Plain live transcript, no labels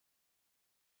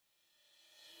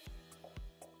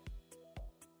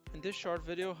In this short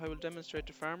video, I will demonstrate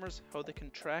to farmers how they can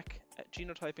track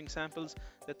genotyping samples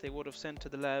that they would have sent to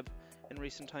the lab in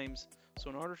recent times.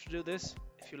 So in order to do this,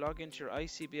 if you log into your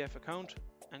ICBF account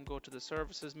and go to the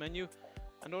Services menu,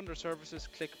 and under Services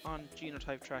click on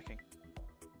Genotype Tracking.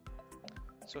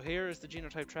 So here is the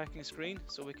genotype tracking screen.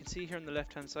 So we can see here on the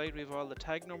left hand side we have all the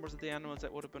tag numbers of the animals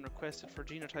that would have been requested for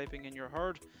genotyping in your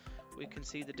herd. We can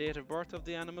see the date of birth of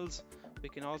the animals. We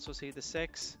can also see the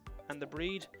sex and the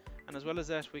breed, and as well as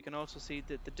that we can also see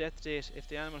the death date. If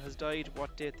the animal has died,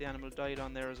 what date the animal died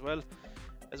on there as well.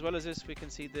 As well as this, we can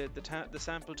see the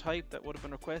sample type that would have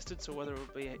been requested, so whether it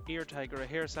would be an ear tag or a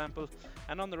hair sample.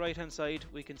 And on the right hand side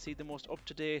we can see the most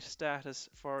up-to-date status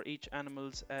for each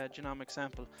animal's genomic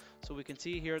sample. So we can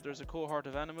see here there's a cohort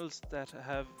of animals that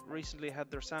have recently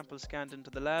had their sample scanned into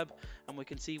the lab, and we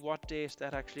can see what date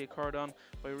that actually occurred on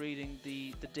by reading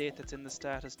the date that's in the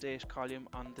status date column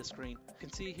on the screen. You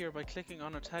can see here by clicking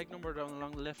on a tag number down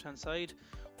along the left hand side,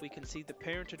 we can see the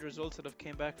parentage results that have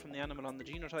came back from the animal on the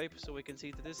genotype. So we can see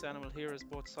that this animal here is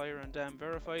both sire and dam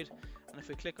verified, and if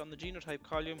we click on the genotype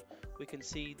column we can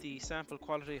see the sample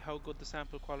quality, how good the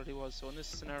sample quality was. So in this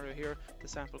scenario here the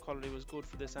sample quality was good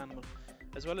for this animal.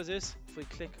 As well as this, if we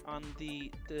click on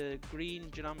the green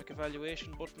genomic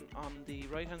evaluation button on the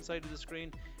right hand side of the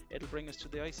screen, it'll bring us to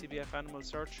the ICBF animal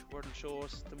search, where it'll show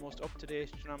us the most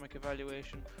up-to-date genomic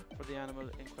evaluation for the animal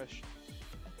in question.